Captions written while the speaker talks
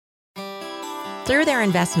Through their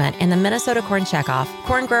investment in the Minnesota Corn Checkoff,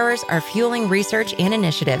 corn growers are fueling research and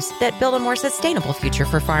initiatives that build a more sustainable future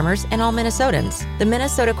for farmers and all Minnesotans. The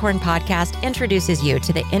Minnesota Corn Podcast introduces you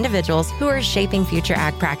to the individuals who are shaping future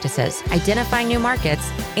ag practices, identifying new markets,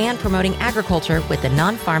 and promoting agriculture with the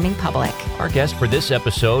non-farming public. Our guest for this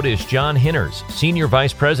episode is John Hinners, Senior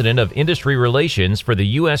Vice President of Industry Relations for the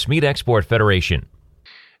U.S. Meat Export Federation.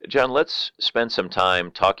 John, let's spend some time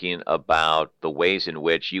talking about the ways in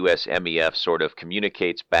which USMEF sort of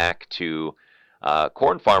communicates back to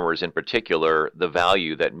corn farmers in particular the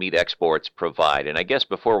value that meat exports provide. And I guess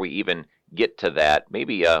before we even get to that,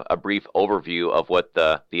 maybe a brief overview of what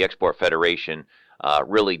the Export Federation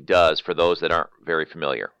really does for those that aren't very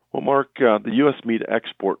familiar. Well, Mark, the U.S. Meat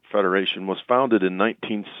Export Federation was founded in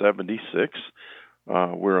 1976.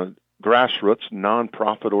 We're a grassroots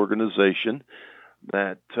nonprofit organization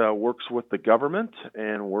that works with the government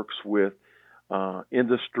and works with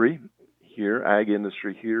industry here, ag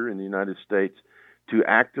industry here in the United States, to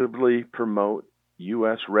actively promote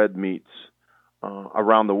U.S. red meats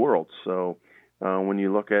around the world. So when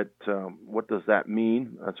you look at what does that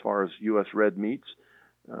mean as far as U.S. red meats,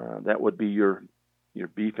 that would be your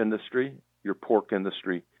beef industry, your pork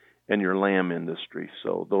industry, and your lamb industry.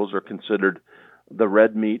 So those are considered the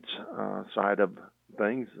red meats side of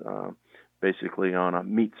things, basically on a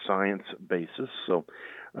meat science basis. So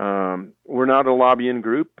we're not a lobbying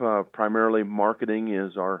group. Primarily marketing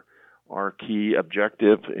is our key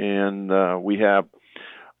objective, and we have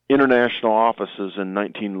international offices in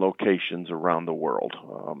 19 locations around the world.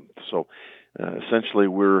 Essentially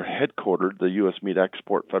we're headquartered, the U.S. Meat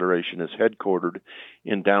Export Federation is headquartered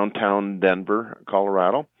in downtown Denver,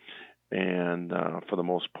 Colorado, and for the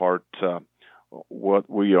most part what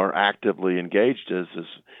we are actively engaged is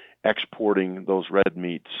exporting those red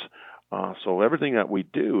meats. So everything that we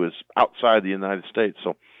do is outside the United States.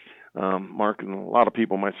 So, Mark, and a lot of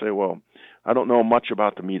people might say, well, I don't know much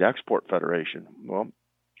about the Meat Export Federation. Well,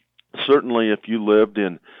 certainly if you lived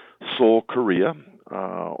in Seoul, Korea,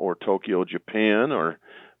 or Tokyo, Japan, or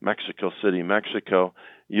Mexico City, Mexico,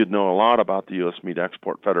 you'd know a lot about the U.S. Meat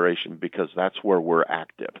Export Federation because that's where we're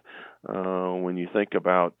active. When you think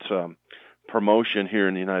about promotion here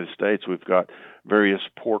in the United States, we've got various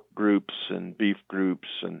pork groups and beef groups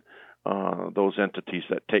and those entities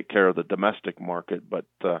that take care of the domestic market. But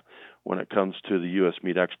when it comes to the U.S.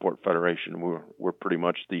 Meat Export Federation, we're pretty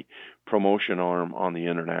much the promotion arm on the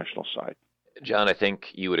international side. John, I think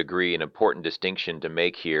you would agree an important distinction to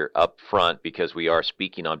make here up front, because we are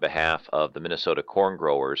speaking on behalf of the Minnesota corn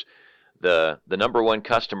growers. The number one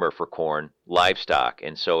customer for corn, livestock.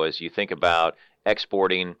 And so as you think about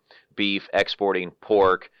exporting beef, exporting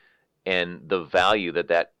pork, and the value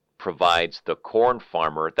that provides the corn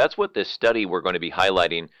farmer, that's what this study we're going to be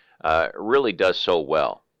highlighting really does so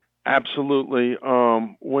well. Absolutely.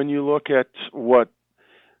 When you look at what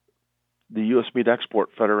the U.S. Meat Export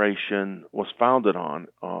Federation was founded on,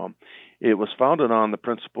 it was founded on the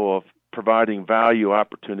principle of providing value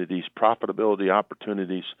opportunities, profitability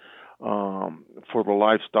opportunities for the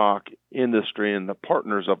livestock industry and the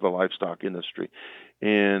partners of the livestock industry.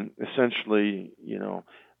 And essentially,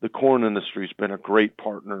 the corn industry has been a great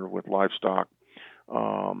partner with livestock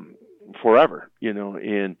forever,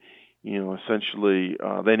 and, essentially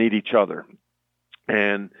they need each other.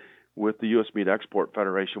 And with the U.S. Meat Export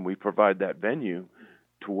Federation, we provide that venue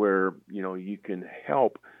to where, you can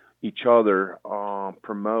help each other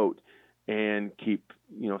promote and keep,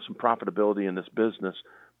 some profitability in this business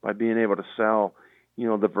by being able to sell,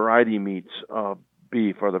 the variety meats of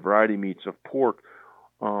beef or the variety meats of pork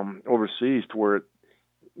overseas, to where,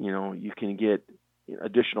 you can get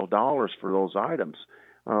additional dollars for those items.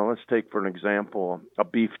 Let's take, for an example, a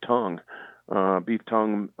beef tongue. Beef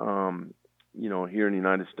tongue, here in the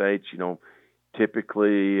United States,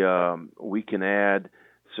 typically we can add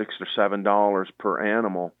 $6 or $7 per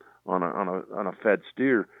animal on a fed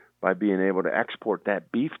steer by being able to export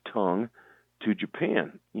that beef tongue to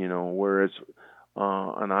Japan. Whereas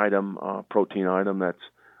an item, protein item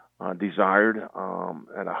that's desired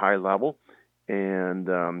at a high level, and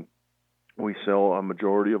we sell a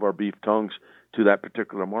majority of our beef tongues to that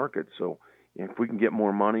particular market. So if we can get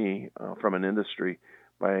more money from an industry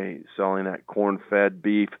by selling that corn-fed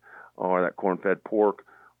beef or that corn-fed pork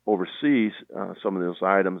overseas, some of those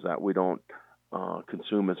items that we don't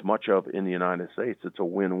consume as much of in the United States, it's a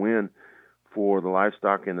win-win for the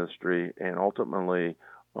livestock industry and ultimately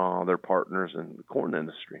their partners in the corn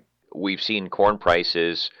industry. We've seen corn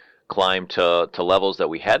prices climb to levels that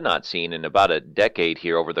we had not seen in about a decade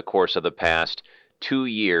here over the course of the past 2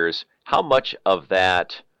 years. How much of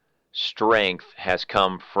that strength has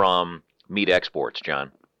come from meat exports,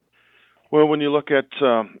 John? Well, when you look at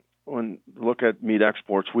meat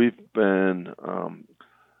exports, we've been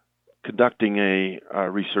conducting a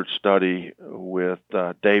research study with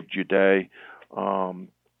Dave Juday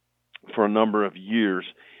for a number of years.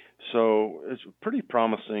 So it's pretty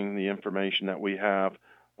promising, the information that we have,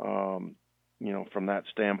 from that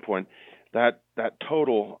standpoint. That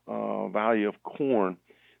total value of corn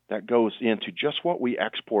that goes into just what we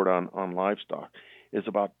export on livestock is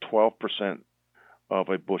about 12% of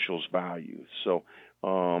a bushel's value. So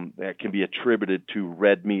that can be attributed to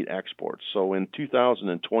red meat exports. So in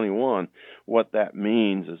 2021, what that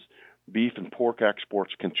means is beef and pork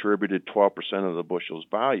exports contributed 12% of the bushel's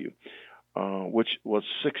value, which was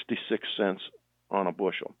 66 cents on a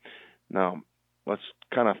bushel. Now, let's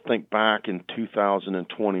kind of think back in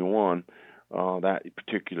 2021, that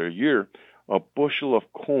particular year. A bushel of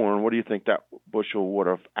corn, what do you think that bushel would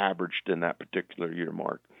have averaged in that particular year,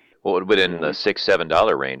 Mark? Well, it would have been in the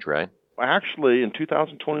 $6-7 range, right? Actually, in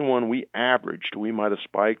 2021, we might have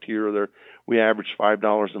spiked here or there, we averaged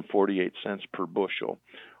 $5.48 per bushel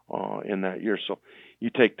in that year. So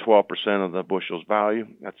you take 12% of the bushel's value,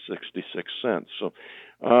 that's 66 cents. So,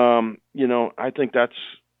 I think that's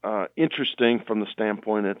interesting from the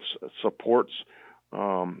standpoint it supports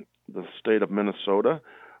the state of Minnesota.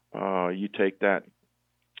 You take that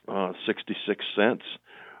 66 cents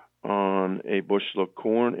on a bushel of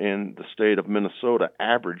corn, and the state of Minnesota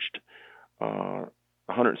averaged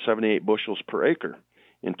 178 bushels per acre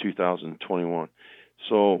in 2021.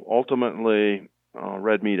 So ultimately,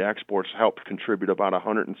 red meat exports helped contribute about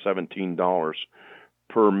 $117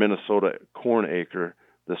 per Minnesota corn acre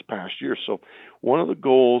this past year. So one of the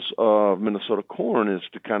goals of Minnesota Corn is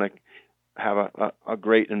to kind of have a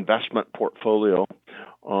great investment portfolio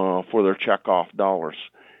for their checkoff dollars.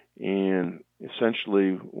 And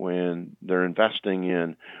essentially, when they're investing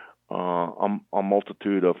in a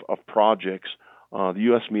multitude of projects, the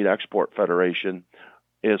U.S. Meat Export Federation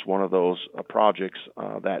is one of those projects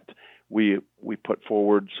that we put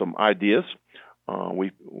forward some ideas.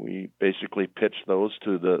 We basically pitch those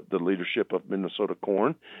to the leadership of Minnesota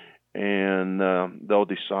Corn, and they'll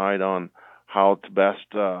decide on how to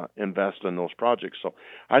best invest in those projects. So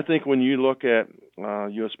I think when you look at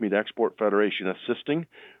U.S. Meat Export Federation assisting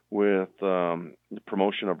with the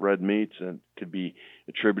promotion of red meats, and could be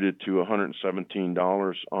attributed to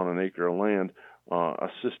 $117 on an acre of land,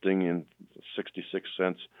 assisting in 66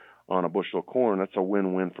 cents on a bushel of corn, that's a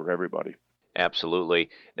win-win for everybody. Absolutely.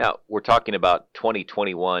 Now, we're talking about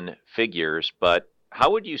 2021 figures, but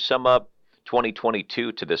how would you sum up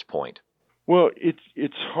 2022 to this point? Well,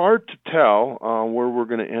 it's hard to tell where we're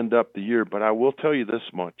going to end up the year, but I will tell you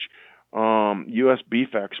this much. U.S.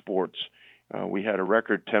 beef exports, we had a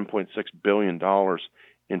record $10.6 billion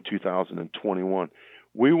in 2021.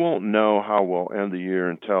 We won't know how we'll end the year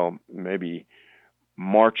until maybe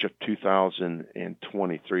March of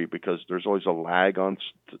 2023, because there's always a lag on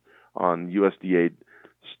USDA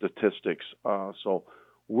statistics. So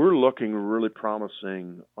we're looking really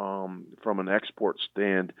promising from an export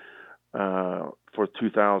stand for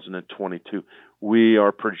 2022. We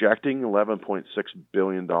are projecting $11.6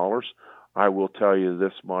 billion. I will tell you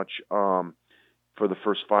this much. For the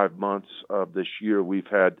first 5 months of this year, we've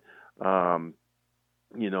had,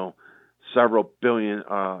 several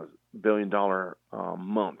billion-dollar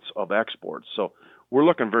months of exports. So we're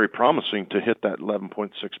looking very promising to hit that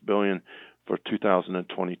 $11.6 billion for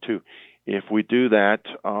 2022. If we do that,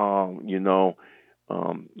 a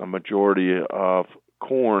majority of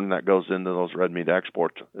corn that goes into those red meat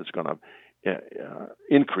exports is going to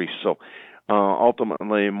increase. So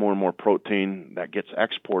ultimately, more and more protein that gets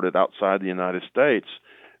exported outside the United States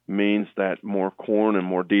means that more corn and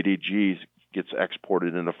more DDGs gets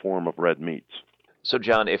exported in the form of red meats. So,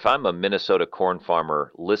 John, if I'm a Minnesota corn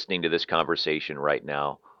farmer listening to this conversation right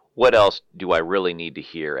now, what else do I really need to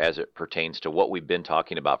hear as it pertains to what we've been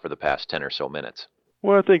talking about for the past 10 or so minutes?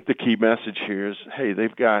 Well, I think the key message here is, hey,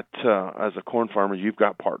 they've got, as a corn farmer, you've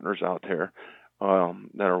got partners out there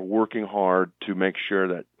that are working hard to make sure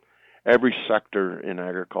that every sector in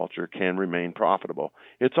agriculture can remain profitable.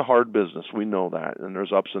 It's a hard business. We know that, and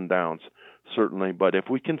there's ups and downs, certainly. But if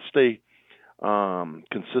we can stay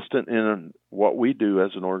consistent in what we do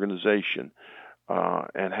as an organization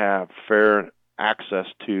and have fair access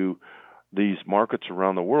to these markets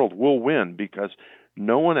around the world, we'll win, because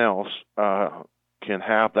no one else can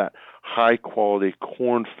have that high-quality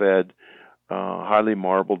corn-fed, highly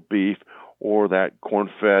marbled beef, or that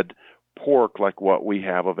corn-fed pork like what we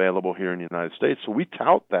have available here in the United States. So we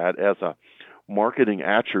tout that as a marketing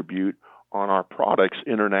attribute on our products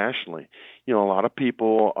internationally. A lot of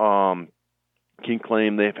people can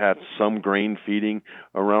claim they've had some grain feeding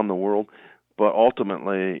around the world, but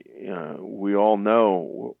ultimately, we all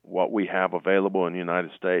know what we have available in the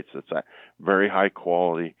United States. It's a very high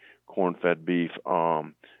quality corn-fed beef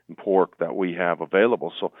and pork that we have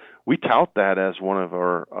available. So we tout that as one of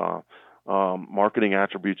our marketing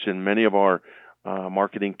attributes in many of our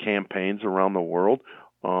marketing campaigns around the world.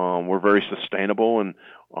 We're very sustainable in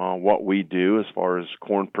what we do as far as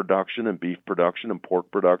corn production and beef production and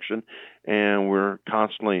pork production, and we're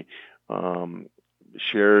constantly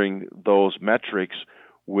sharing those metrics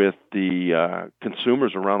with the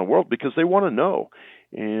consumers around the world because they want to know.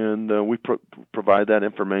 And we provide that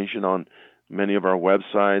information on many of our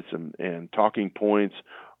websites and talking points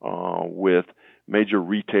with major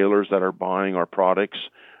retailers that are buying our products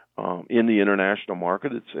in the international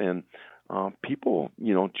market. And people,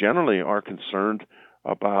 generally are concerned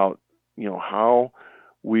about, how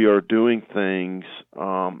we are doing things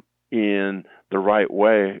in the right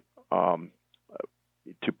way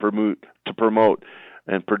to promote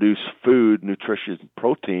and produce food, nutritious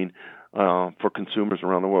protein for consumers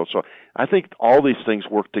around the world. So I think all these things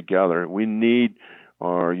work together. We need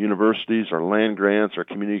our universities, our land grants, our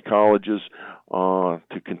community colleges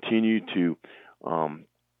to continue to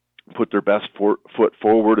put their best foot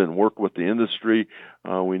forward and work with the industry.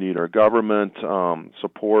 We need our government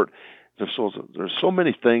support. There's so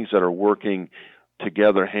many things that are working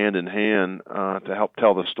together hand in hand to help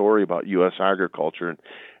tell the story about U.S. agriculture.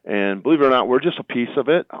 And believe it or not, we're just a piece of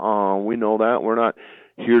it. We know that. We're not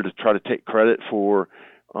here to try to take credit for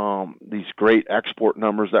these great export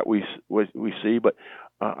numbers that we see. But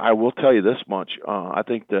I will tell you this much. I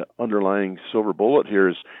think the underlying silver bullet here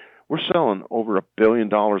is we're selling over $1 billion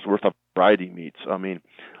worth of variety meats. I mean,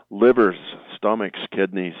 livers, stomachs,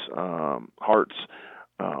 kidneys, hearts,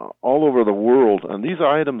 all over the world. And these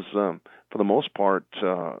items, for the most part,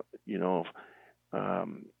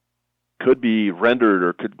 could be rendered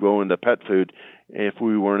or could go into pet food if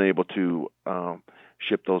we weren't able to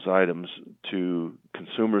ship those items to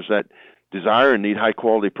consumers that desire and need high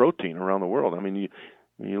quality protein around the world. I mean,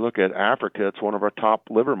 when you look at Africa, it's one of our top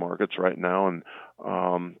liver markets right now, and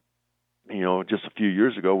just a few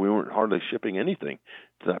years ago, we weren't hardly shipping anything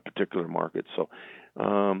to that particular market. So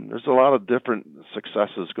there's a lot of different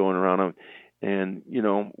successes going around. And,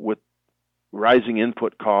 with rising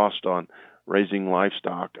input cost on raising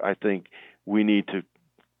livestock, I think we need to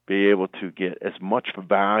be able to get as much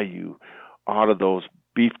value out of those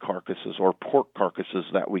beef carcasses or pork carcasses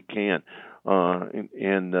that we can.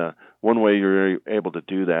 And one way you're able to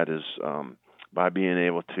do that is by being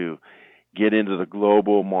able to get into the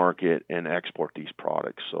global market and export these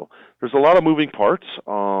products. So there's a lot of moving parts.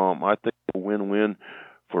 I think a win-win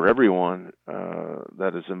for everyone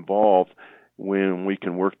that is involved when we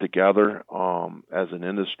can work together as an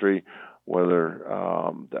industry, whether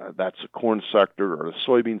that's the corn sector or the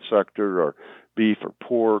soybean sector or beef or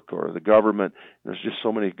pork or the government. There's just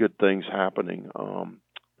so many good things happening.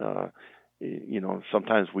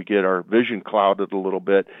 Sometimes we get our vision clouded a little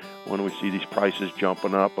bit when we see these prices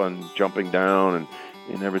jumping up and jumping down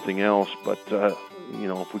and everything else. But,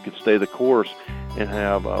 if we could stay the course and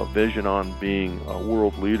have a vision on being a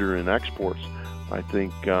world leader in exports, I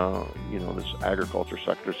think, this agriculture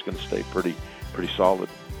sector is going to stay pretty solid.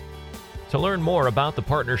 To learn more about the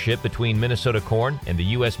partnership between Minnesota Corn and the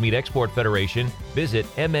U.S. Meat Export Federation, visit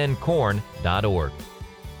mncorn.org.